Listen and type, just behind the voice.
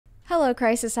Hello,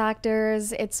 Crisis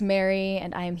Actors. It's Mary,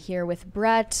 and I am here with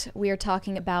Brett. We are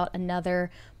talking about another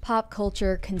pop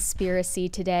culture conspiracy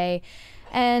today.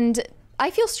 And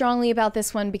I feel strongly about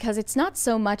this one because it's not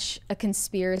so much a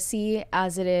conspiracy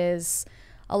as it is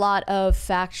a lot of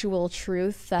factual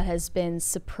truth that has been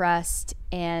suppressed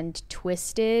and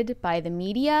twisted by the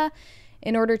media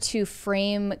in order to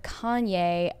frame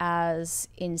Kanye as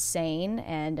insane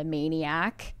and a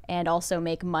maniac, and also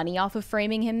make money off of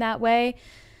framing him that way.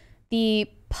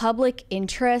 The public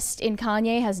interest in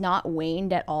Kanye has not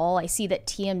waned at all. I see that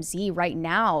TMZ right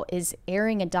now is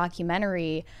airing a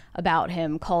documentary about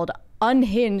him called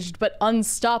Unhinged but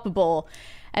Unstoppable.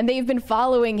 And they've been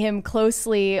following him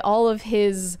closely, all of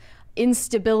his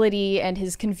instability and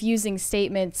his confusing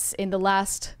statements in the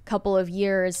last couple of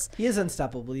years. He is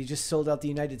unstoppable. He just sold out the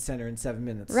United Center in 7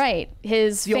 minutes. Right.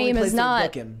 His fame has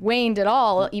not waned at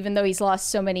all, even though he's lost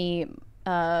so many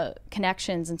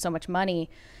connections and so much money.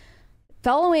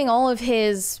 Following all of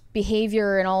his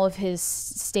behavior and all of his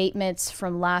statements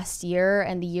from last year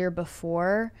and the year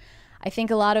before, I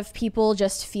think a lot of people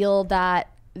just feel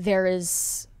that there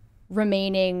is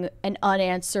remaining an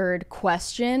unanswered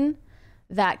question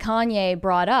that Kanye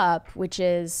brought up, which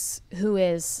is, who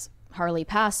is Harley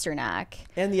Pasternak?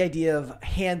 And the idea of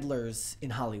handlers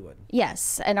in Hollywood.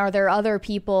 Yes, and are there other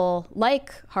people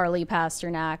like Harley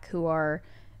Pasternak who are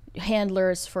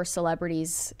handlers for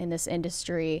celebrities in this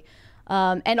industry?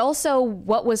 And also,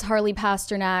 what was Harley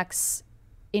Pasternak's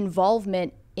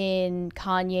involvement in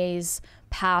Kanye's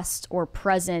past or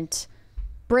present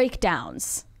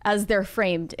breakdowns as they're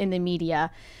framed in the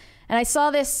media? And I saw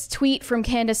this tweet from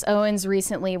Candace Owens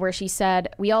recently where she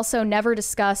said, "We also never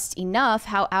discussed enough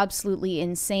how absolutely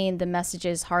insane the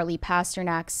messages Harley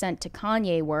Pasternak sent to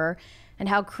Kanye were, and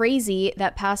how crazy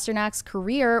that Pasternak's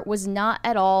career was not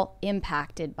at all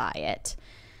impacted by it."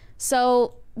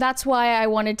 So that's why I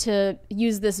wanted to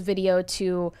use this video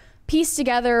to piece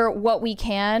together what we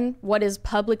can, what is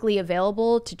publicly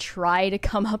available, to try to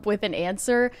come up with an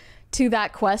answer to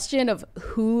that question of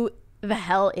who the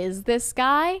hell is this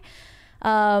guy?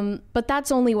 But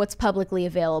that's only what's publicly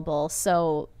available.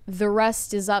 So the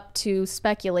rest is up to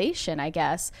speculation, I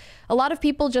guess. A lot of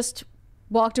people just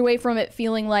walked away from it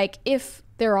feeling like if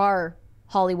there are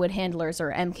Hollywood handlers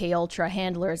or MK Ultra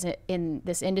handlers in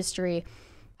this industry,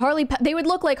 they would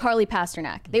look like Harley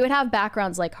Pasternak. They would have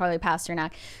backgrounds like Harley Pasternak.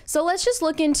 So let's just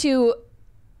look into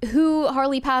who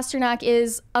Harley Pasternak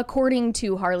is according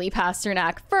to Harley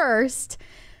Pasternak first.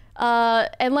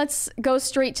 And let's go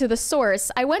straight to the source.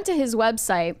 I went to his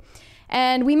website,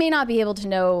 and we may not be able to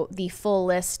know the full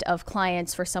list of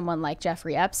clients for someone like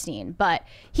Jeffrey Epstein, but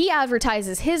he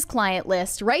advertises his client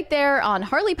list right there on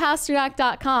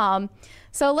harleypasternak.com.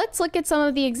 So let's look at some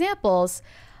of the examples.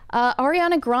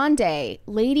 Ariana Grande,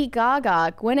 Lady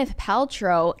Gaga, Gwyneth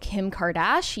Paltrow, Kim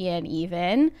Kardashian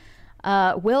even,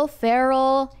 Will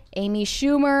Ferrell, Amy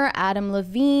Schumer, Adam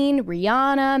Levine,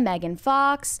 Rihanna, Megan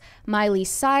Fox, Miley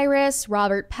Cyrus,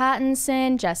 Robert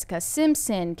Pattinson, Jessica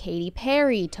Simpson, Katy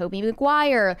Perry, Tobey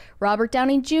Maguire, Robert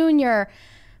Downey Jr.,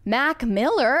 Mac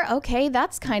Miller, okay,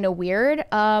 that's kind of weird.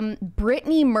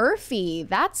 Brittany Murphy,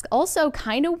 that's also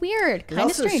kind of weird. It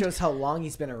also shows how long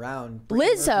he's been around.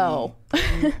 Lizzo.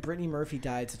 Brittany Murphy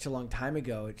died such a long time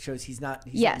ago. It shows he's not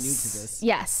new to this.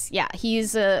 Yes, yeah.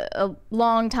 He's a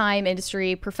long-time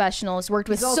industry professional. He's worked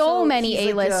with so many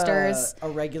A-listers.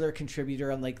 Like a regular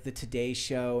contributor on like the Today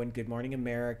Show and Good Morning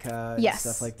America and yes.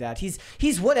 stuff like that.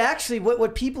 He's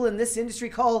what people in this industry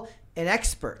call an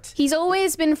expert. He's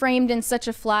always been framed in such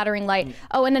a flattering light.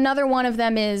 Oh, and another one of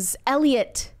them is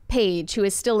Elliot Page, who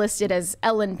is still listed as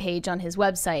Ellen Page on his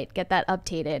website. Get that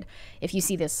updated if you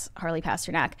see this Harley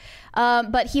Pasternak.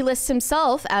 But he lists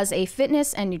himself as a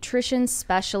fitness and nutrition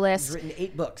specialist. He's written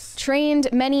 8 books. Trained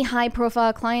many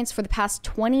high-profile clients for the past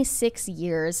 26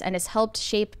 years and has helped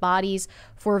shape bodies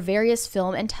for various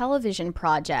film and television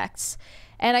projects.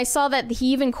 And I saw that he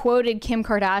even quoted Kim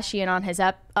Kardashian on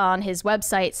his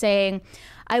website saying,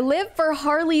 "I live for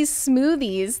Harley's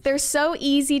smoothies. They're so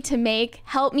easy to make,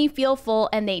 help me feel full,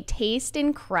 and they taste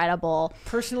incredible."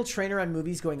 Personal trainer on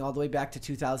movies going all the way back to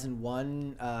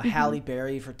 2001. Halle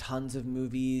Berry for tons of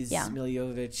movies. Yeah.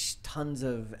 Miljovic, tons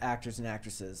of actors and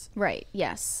actresses. Right,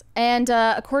 yes. And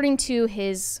according to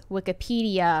his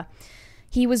Wikipedia,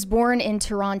 he was born in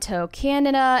Toronto,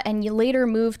 Canada, and later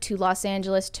moved to Los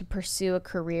Angeles to pursue a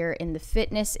career in the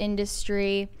fitness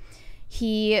industry.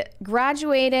 He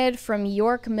graduated from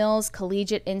York Mills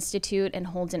Collegiate Institute and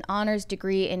holds an honors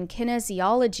degree in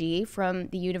kinesiology from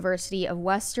the University of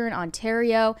Western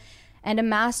Ontario and a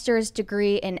master's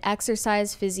degree in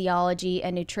exercise physiology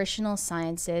and nutritional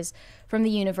sciences from the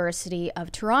University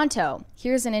of Toronto.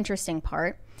 Here's an interesting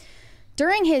part.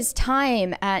 During his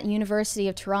time at University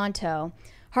of Toronto,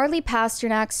 Harley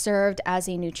Pasternak served as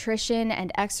a nutrition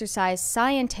and exercise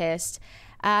scientist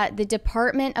at the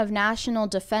Department of National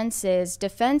Defense's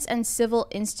Defense and Civil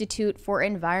Institute for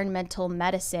Environmental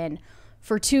Medicine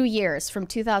for 2 years, from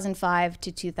 2005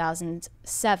 to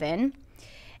 2007.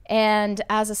 And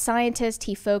as a scientist,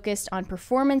 he focused on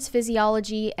performance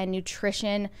physiology and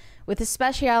nutrition with a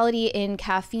specialty in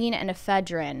caffeine and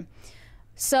ephedrine.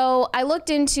 So I looked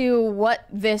into what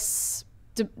this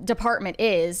department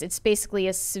is. It's basically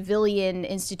a civilian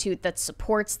institute that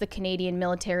supports the Canadian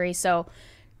military. So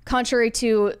contrary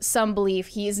to some belief,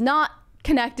 he is not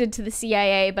connected to the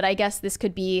CIA, but I guess this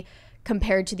could be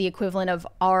compared to the equivalent of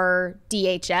our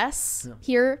DHS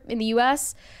here in the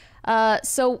US.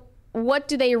 So what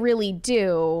do they really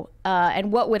do?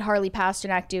 And what would Harley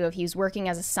Pasternak do if he was working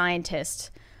as a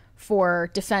scientist for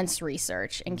defense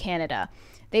research in Canada?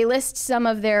 They list some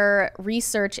of their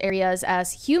research areas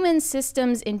as human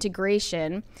systems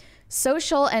integration,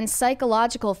 social and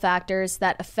psychological factors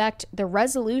that affect the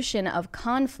resolution of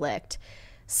conflict,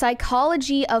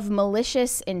 psychology of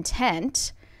malicious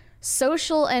intent,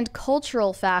 social and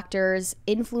cultural factors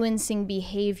influencing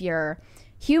behavior,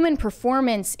 human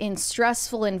performance in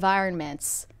stressful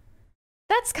environments.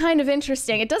 That's kind of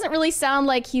interesting. It doesn't really sound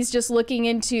like he's just looking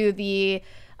into the,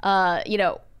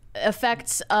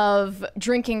 effects of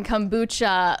drinking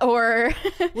kombucha or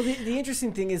well, the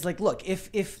interesting thing is, like, look,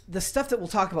 if the stuff that we'll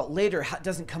talk about later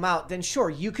doesn't come out, then sure,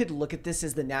 you could look at this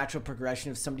as the natural progression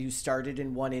of somebody who started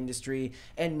in one industry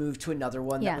and moved to another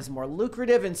one that was more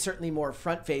lucrative and certainly more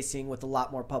front-facing with a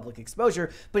lot more public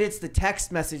exposure. But it's the text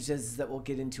messages that we'll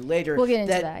get into later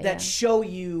that show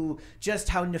you just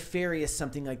how nefarious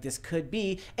something like this could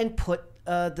be and put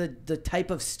the type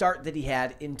of start that he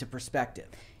had into perspective.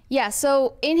 Yeah,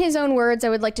 so in his own words, I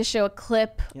would like to show a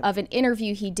clip of an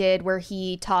interview he did where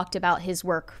he talked about his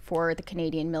work for the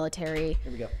Canadian military.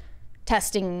 Here we go.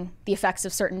 Testing the effects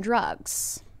of certain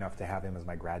drugs. Enough to have him as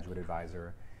my graduate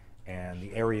advisor. And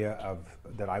the area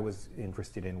that I was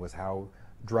interested in was how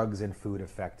drugs and food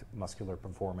affect muscular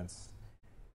performance.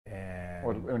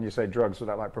 And when you say drugs, are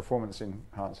that like performance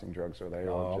enhancing drugs, or are they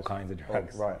all kinds of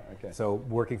drugs? Oh, right, okay. So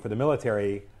working for the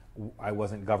military, I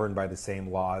wasn't governed by the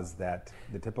same laws that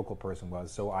the typical person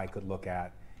was, so I could look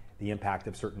at the impact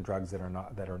of certain drugs that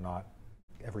are not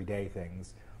everyday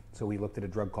things. So we looked at a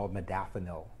drug called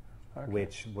modafinil,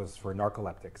 which was for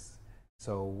narcoleptics.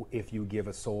 So if you give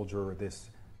a soldier this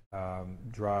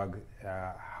drug,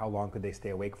 how long could they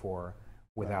stay awake for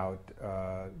without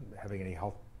having any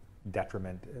health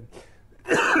detriment?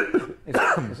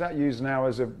 Is that used now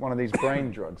as one of these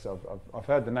brain drugs? I've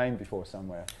heard the name before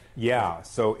somewhere. Yeah,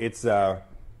 so it's very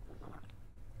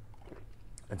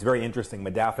interesting.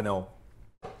 Modafinil,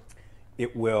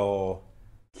 it will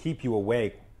keep you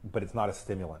awake, but it's not a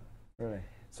stimulant. Really?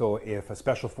 So if a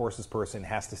special forces person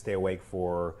has to stay awake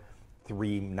for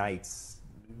 3 nights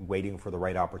waiting for the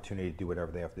right opportunity to do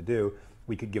whatever they have to do,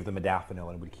 we could give them modafinil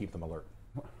and it would keep them alert.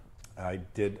 I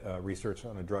did research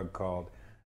on a drug called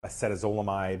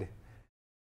acetazolamide,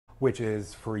 which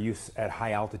is for use at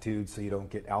high altitude so you don't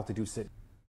get altitude sick.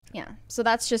 Yeah, so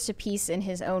that's just a piece in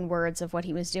his own words of what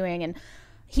he was doing. And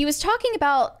he was talking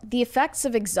about the effects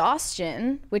of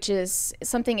exhaustion, which is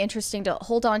something interesting to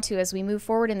hold on to as we move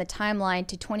forward in the timeline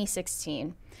to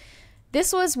 2016.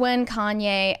 This was when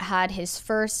Kanye had his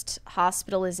first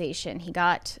hospitalization. He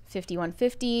got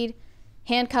 5150'd,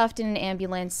 handcuffed in an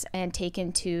ambulance, and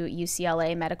taken to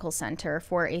UCLA Medical Center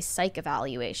for a psych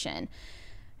evaluation.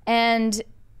 And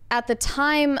at the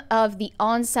time of the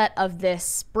onset of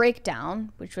this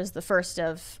breakdown, which was the first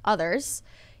of others,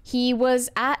 he was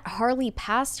at Harley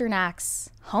Pasternak's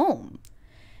home.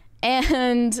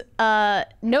 And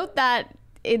note that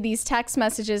in these text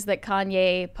messages that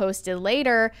Kanye posted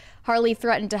later, Harley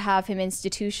threatened to have him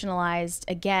institutionalized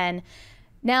again.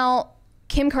 Now,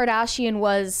 Kim Kardashian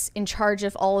was in charge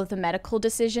of all of the medical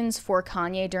decisions for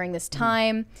Kanye during this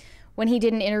time. When he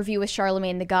did an interview with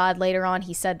Charlemagne the God later on,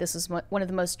 he said this was one of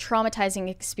the most traumatizing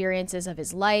experiences of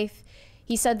his life.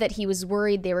 He said that he was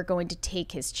worried they were going to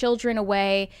take his children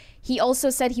away. He also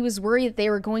said he was worried that they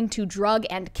were going to drug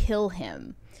and kill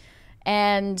him.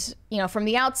 And, you know, from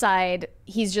the outside,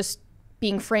 he's just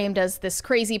being framed as this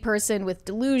crazy person with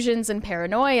delusions and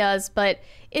paranoias, but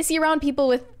is he around people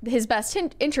with his best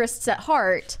interests at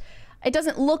heart? It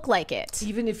doesn't look like it.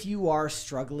 Even if you are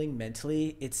struggling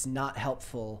mentally, it's not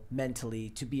helpful mentally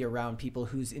to be around people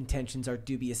whose intentions are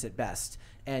dubious at best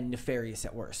and nefarious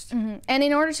at worst. Mm-hmm. And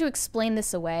in order to explain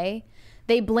this away,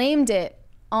 they blamed it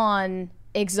on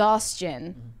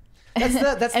exhaustion.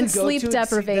 That's and the sleep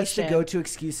deprivation. That's the go-to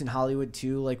excuse in Hollywood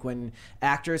too. Like when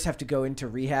actors have to go into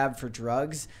rehab for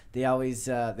drugs, they always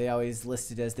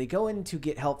list it as they go in to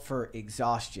get help for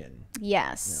exhaustion.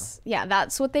 Yes. Yeah,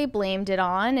 that's what they blamed it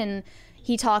on. And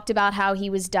he talked about how he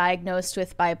was diagnosed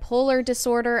with bipolar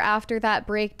disorder after that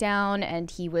breakdown,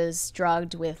 and he was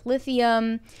drugged with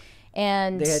lithium.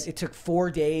 And it took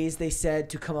 4 days, they said,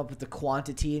 to come up with the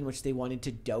quantity in which they wanted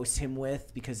to dose him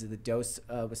with because the dose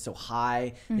was so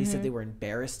high. They said they were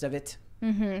embarrassed of it.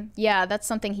 Yeah, that's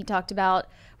something he talked about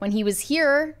when he was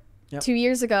here 2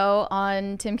 years ago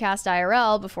on Timcast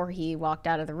IRL before he walked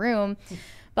out of the room.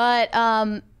 But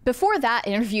before that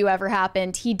interview ever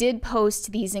happened, he did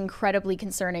post these incredibly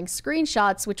concerning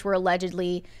screenshots, which were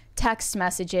allegedly text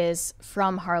messages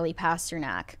from Harley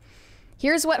Pasternak.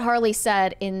 Here's what Harley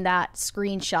said in that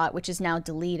screenshot, which is now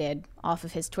deleted off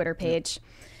of his Twitter page.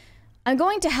 I'm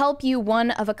going to help you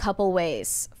one of a couple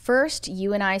ways. First,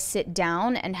 you and I sit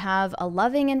down and have a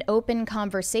loving and open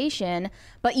conversation,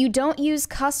 but you don't use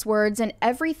cuss words, and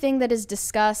everything that is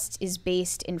discussed is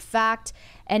based in fact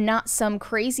and not some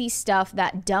crazy stuff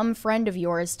that dumb friend of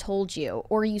yours told you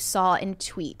or you saw in a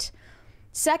tweet.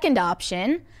 Second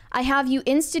option, I have you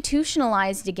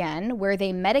institutionalized again, where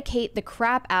they medicate the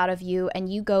crap out of you and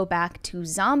you go back to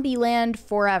zombie land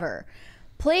forever.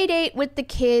 Playdate with the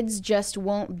kids just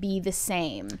won't be the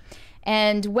same.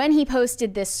 And when he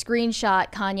posted this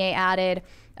screenshot, Kanye added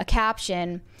a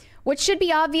caption. What should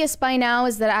be obvious by now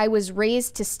is that I was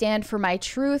raised to stand for my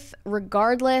truth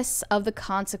regardless of the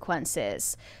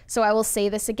consequences. So I will say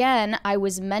this again, I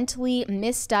was mentally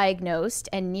misdiagnosed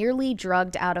and nearly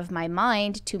drugged out of my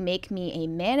mind to make me a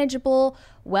manageable,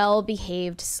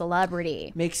 well-behaved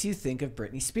celebrity. Makes you think of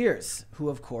Britney Spears, who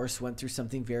of course went through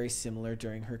something very similar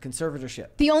during her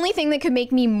conservatorship. The only thing that could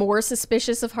make me more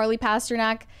suspicious of Harley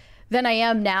Pasternak than I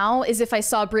am now is if I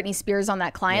saw Britney Spears on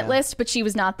that client list, but she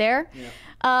was not there.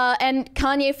 And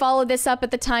Kanye followed this up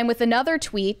at the time with another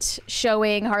tweet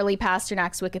showing Harley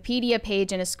Pasternak's Wikipedia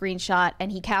page in a screenshot,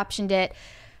 and he captioned it,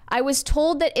 I was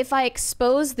told that if I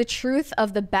expose the truth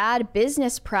of the bad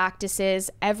business practices,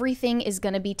 everything is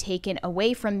going to be taken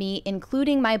away from me,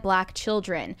 including my black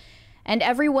children. And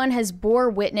everyone has bore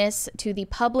witness to the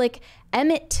public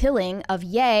Emmett Tilling of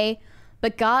Ye,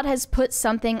 but God has put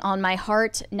something on my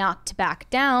heart not to back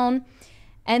down.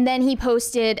 And then he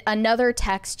posted another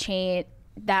text chain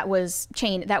that was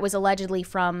allegedly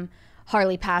from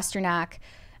Harley Pasternak.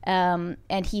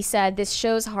 And he said, this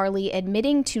shows Harley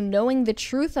admitting to knowing the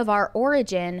truth of our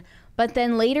origin, but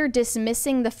then later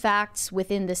dismissing the facts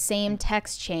within the same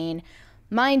text chain.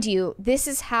 Mind you, this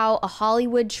is how a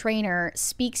Hollywood trainer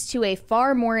speaks to a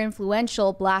far more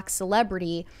influential black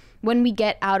celebrity when we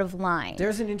get out of line.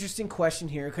 There's an interesting question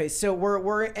here. Okay, so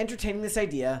we're entertaining this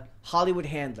idea, Hollywood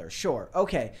handler, sure.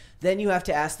 Okay, then you have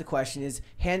to ask the question is,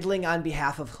 handling on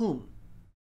behalf of whom?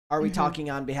 Are we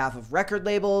talking on behalf of record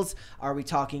labels? Are we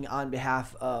talking on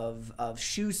behalf of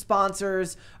shoe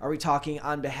sponsors? Are we talking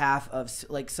on behalf of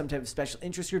like some type of special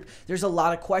interest group? There's a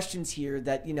lot of questions here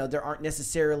that, you know, there aren't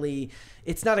necessarily,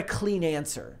 it's not a clean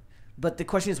answer. But the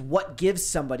question is, what gives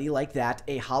somebody like that,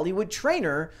 a Hollywood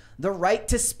trainer, the right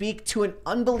to speak to an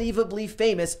unbelievably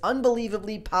famous,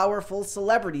 unbelievably powerful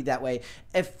celebrity that way?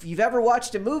 If you've ever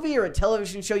watched a movie or a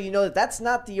television show, you know that that's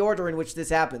not the order in which this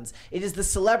happens. It is the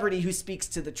celebrity who speaks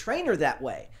to the trainer that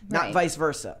way, not vice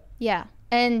versa. Yeah.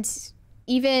 And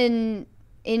even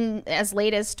in as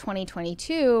late as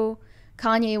 2022,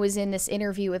 Kanye was in this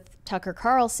interview with Tucker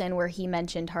Carlson where he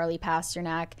mentioned Harley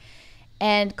Pasternak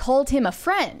and called him a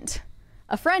friend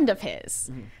of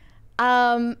his.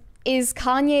 Is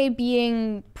Kanye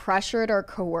being pressured or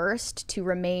coerced to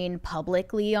remain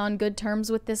publicly on good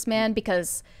terms with this man?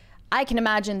 Because I can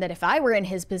imagine that if I were in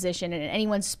his position and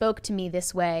anyone spoke to me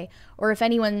this way, or if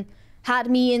anyone had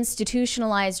me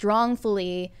institutionalized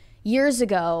wrongfully years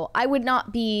ago, I would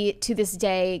not be to this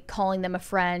day calling them a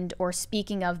friend or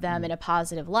speaking of them in a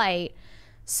positive light.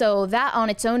 So that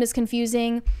on its own is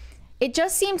confusing. It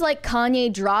just seemed like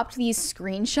Kanye dropped these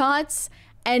screenshots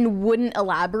and wouldn't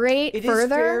elaborate further. It is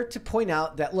fair to point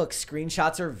out that, look,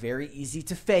 screenshots are very easy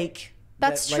to fake.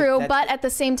 That's true, but at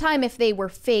the same time, if they were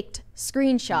faked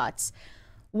screenshots,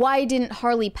 why didn't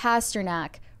Harley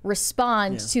Pasternak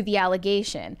respond to the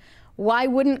allegation? Why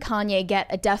wouldn't Kanye get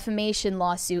a defamation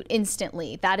lawsuit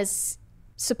instantly? That is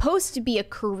supposed to be a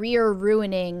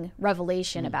career-ruining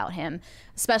revelation about him,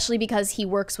 especially because he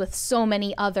works with so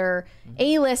many other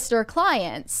A-lister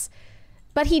clients.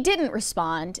 But he didn't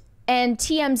respond, and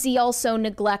TMZ also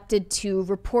neglected to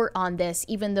report on this,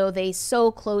 even though they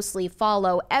so closely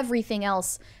follow everything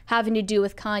else having to do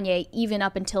with Kanye, even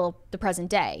up until the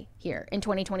present day here in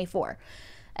 2024.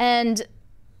 And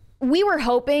we were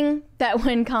hoping that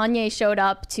when Kanye showed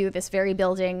up to this very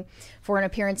building for an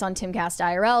appearance on Timcast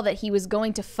IRL, that he was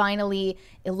going to finally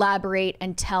elaborate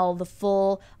and tell the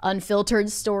full, unfiltered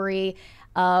story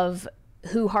of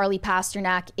who Harley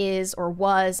Pasternak is or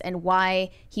was and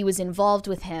why he was involved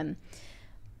with him.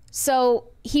 So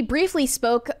he briefly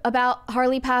spoke about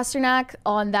Harley Pasternak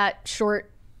on that short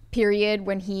period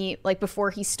when he, like before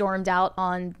he stormed out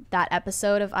on that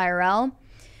episode of IRL.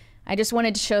 I just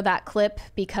wanted to show that clip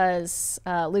because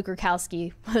Luke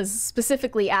Rukowski was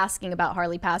specifically asking about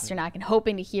Harley Pasternak and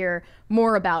hoping to hear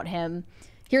more about him.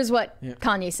 Here's what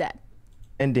Kanye said.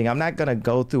 Ending. I'm not going to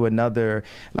go through another,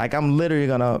 like I'm literally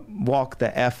going to walk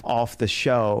the F off the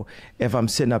show if I'm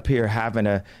sitting up here having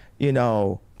a, you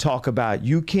know, talk about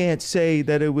you can't say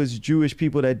that it was Jewish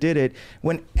people that did it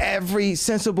when every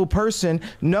sensible person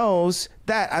knows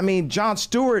that. I mean, Jon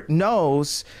Stewart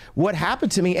knows what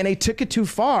happened to me and they took it too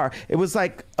far. It was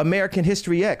like American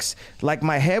History X. Like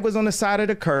my head was on the side of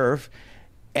the curve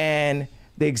and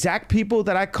the exact people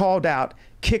that I called out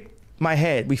kicked my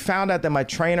head. We found out that my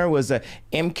trainer was a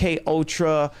MK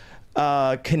Ultra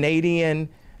Canadian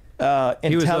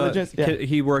intelligence.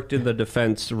 He worked in the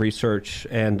defense research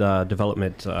and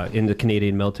development in the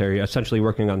Canadian military, essentially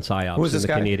working on PSYOPs in the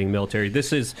Canadian military.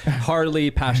 This is Harley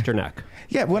Pasternak.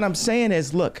 Yeah, what I'm saying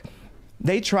is, look,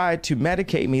 they tried to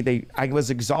medicate me. I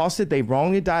was exhausted. They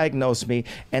wrongly diagnosed me,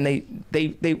 and they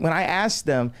when I asked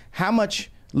them how much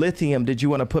lithium did you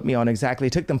want to put me on exactly,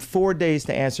 it took them 4 days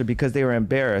to answer because they were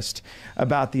embarrassed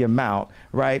about the amount,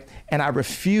 right? And I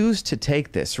refused to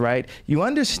take this, right? You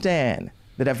understand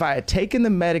that if I had taken the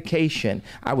medication,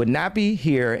 I would not be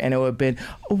here, and it would have been,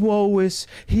 oh,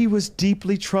 he was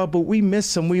deeply troubled. We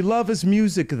miss him. We love his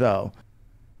music, though.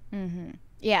 Mm-hmm.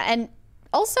 Yeah, and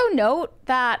also note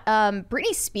that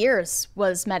Britney Spears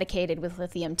was medicated with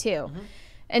lithium, too. Mm-hmm.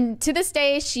 And to this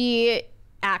day, she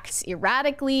acts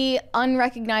erratically,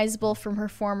 unrecognizable from her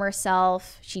former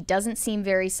self. She doesn't seem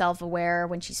very self-aware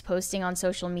when she's posting on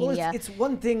social media. Well, it's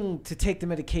one thing to take the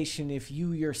medication if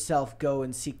you yourself go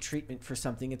and seek treatment for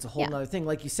something. It's a whole other thing.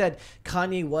 Like you said,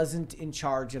 Kanye wasn't in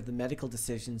charge of the medical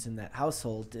decisions in that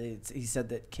household. He said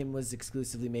that Kim was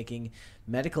exclusively making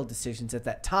medical decisions at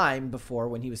that time before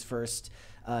when he was first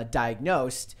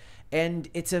diagnosed. And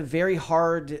it's a very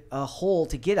hard hole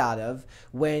to get out of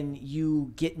when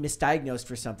you get misdiagnosed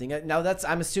for something. Now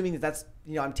I'm assuming that's,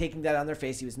 I'm taking that on their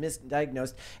face. He was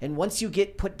misdiagnosed. And once you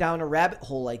get put down a rabbit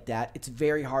hole like that, it's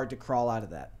very hard to crawl out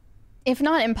of that. If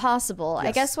not impossible. Yes.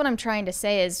 I guess what I'm trying to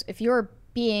say is if you're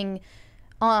being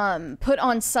put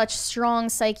on such strong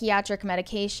psychiatric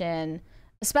medication,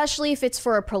 especially if it's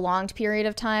for a prolonged period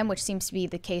of time, which seems to be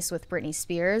the case with Britney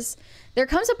Spears, there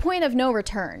comes a point of no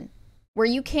return where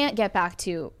you can't get back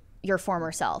to your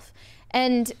former self.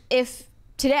 And if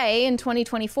today in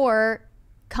 2024,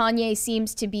 Kanye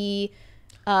seems to be,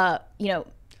 having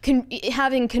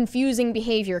confusing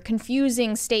behavior,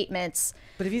 confusing statements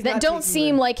that don't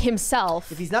seem like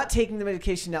himself. If he's not taking the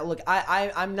medication now, look,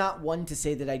 I'm not one to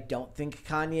say that I don't think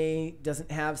Kanye doesn't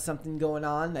have something going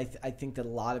on. I think that a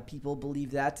lot of people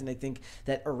believe that, and I think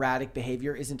that erratic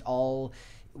behavior isn't all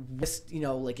just,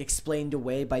 explained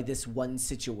away by this one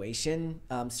situation.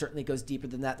 Certainly goes deeper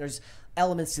than that. There's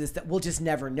elements to this that we'll just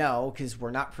never know because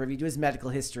we're not privy to his medical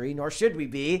history, nor should we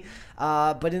be.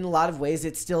 But in a lot of ways,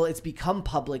 it's become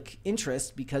public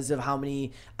interest because of how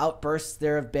many outbursts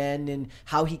there have been and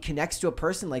how he connects to a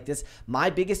person like this. My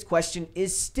biggest question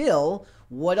is still,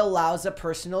 what allows a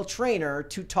personal trainer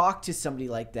to talk to somebody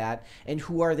like that, and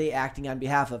who are they acting on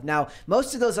behalf of? Now,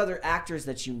 most of those other actors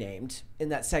that you named in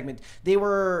that segment, they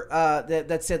were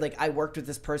that said, like, I worked with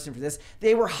this person for this.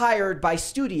 They were hired by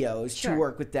studios to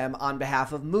work with them on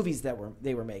behalf of movies that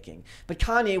they were making. But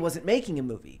Kanye wasn't making a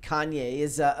movie. Kanye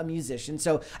is a musician,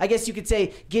 so I guess you could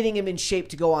say getting him in shape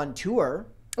to go on tour.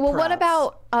 Well, what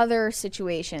about other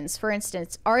situations? For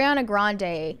instance, Ariana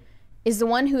Grande is the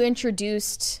one who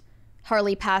introduced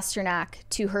Harley Pasternak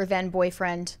to her then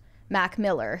boyfriend, Mac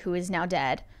Miller, who is now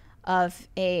dead, of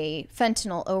a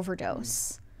fentanyl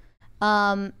overdose.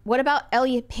 What about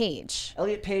Elliot Page?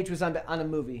 Elliot Page was on a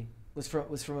movie. Was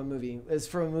from a movie. It was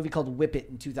from a movie called Whip It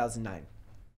in 2009.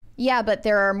 Yeah, but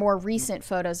there are more recent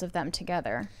photos of them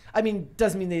together. I mean,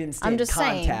 doesn't mean they didn't stay in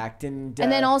contact. And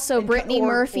then also Brittany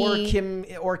Murphy.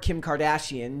 Or Kim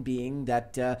Kardashian, being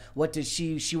that, what does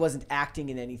she wasn't acting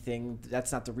in anything.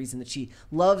 That's not the reason that she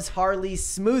loves Harley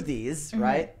smoothies,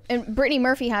 right? And Brittany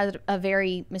Murphy had a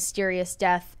very mysterious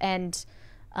death and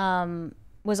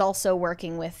was also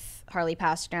working with Harley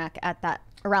Pasternak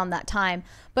around that time.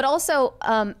 But also,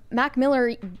 Mac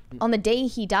Miller, on the day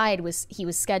he died, he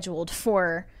was scheduled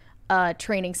for a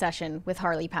training session with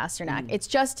Harley Pasternak. It's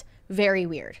just very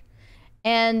weird.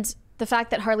 And the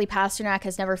fact that Harley Pasternak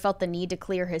has never felt the need to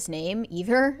clear his name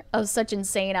either of such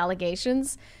insane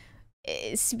allegations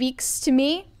speaks to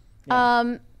me.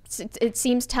 Yeah. It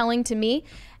seems telling to me.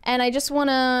 And I just want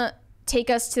to take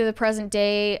us to the present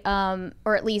day,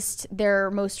 or at least their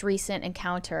most recent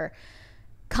encounter.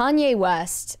 Kanye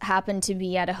West happened to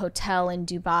be at a hotel in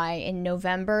Dubai in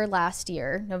November last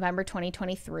year, November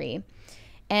 2023.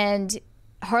 And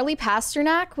Harley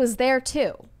Pasternak was there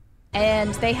too.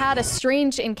 And they had a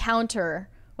strange encounter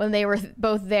when they were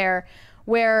both there,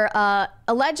 where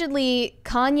allegedly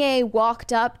Kanye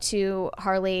walked up to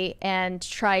Harley and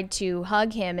tried to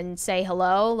hug him and say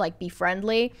hello, like be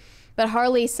friendly. But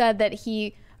Harley said that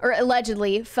he, or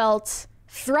allegedly, felt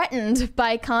threatened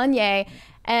by Kanye.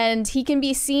 And he can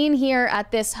be seen here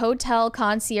at this hotel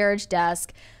concierge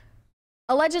desk,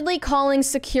 allegedly calling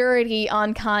security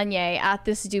on Kanye at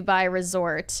this Dubai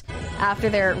resort after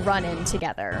their run-in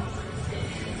together.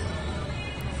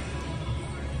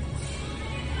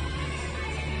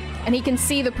 And he can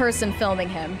see the person filming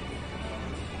him.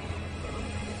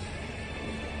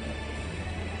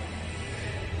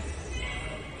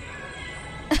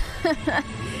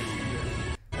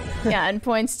 Yeah, and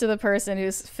points to the person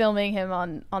who's filming him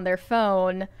on their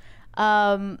phone.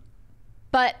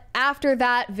 But after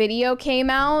that video came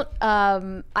out,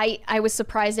 I was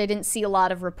surprised I didn't see a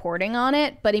lot of reporting on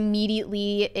it, but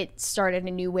immediately it started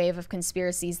a new wave of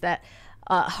conspiracies that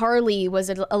Harley was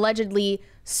allegedly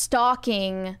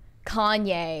stalking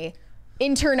Kanye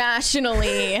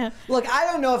internationally. Look, I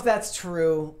don't know if that's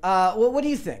true. What do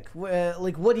you think?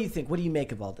 What do you think? What do you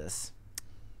make of all this?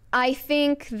 I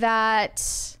think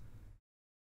that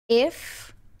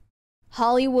if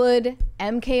Hollywood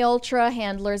MK Ultra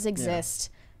handlers exist,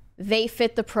 they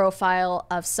fit the profile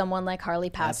of someone like Harley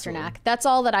Pasternak. Absolutely. That's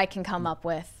all that I can come up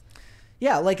with.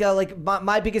 Yeah,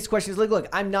 my biggest question is look,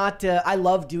 I'm not, I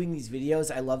love doing these videos.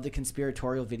 I love the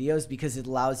conspiratorial videos because it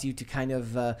allows you to kind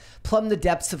of plumb the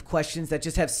depths of questions that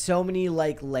just have so many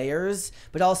layers,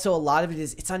 but also a lot of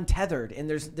it's untethered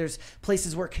and there's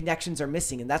places where connections are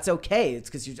missing, and that's okay. It's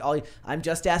because I'm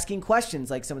just asking questions.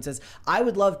 Like someone says, I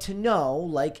would love to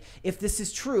know, if this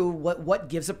is true, what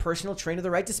gives a personal trainer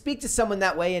the right to speak to someone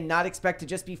that way and not expect to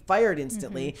just be fired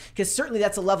instantly? Because certainly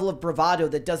that's a level of bravado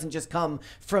that doesn't just come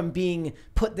from being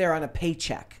put there on a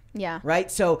paycheck. Yeah. Right?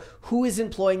 So who is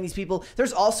employing these people?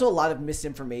 There's also a lot of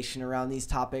misinformation around these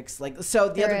topics. So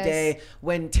the other day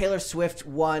when Taylor Swift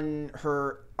won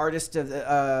her Artist of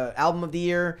the Album of the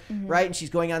Year, right? And she's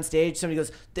going on stage, somebody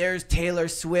goes, "There's Taylor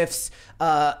Swift's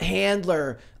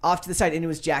handler," off to the side, and it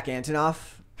was Jack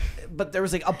Antonoff. But there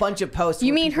was a bunch of posts.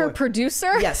 You mean her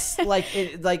producer? Yes,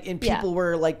 and people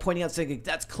were pointing out, saying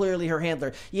that's clearly her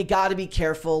handler. You got to be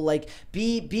careful.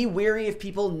 Be wary of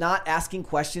people not asking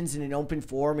questions in an open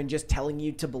forum and just telling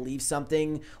you to believe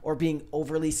something or being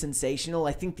overly sensational.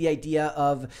 I think the idea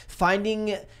of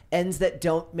finding ends that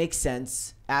don't make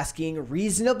sense, asking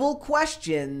reasonable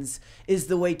questions, is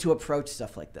the way to approach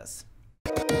stuff like this.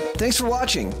 Thanks for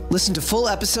watching. Listen to full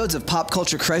episodes of Pop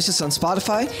Culture Crisis on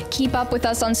Spotify. Keep up with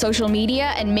us on social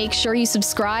media and make sure you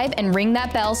subscribe and ring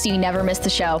that bell so you never miss the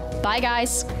show. Bye,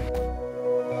 guys.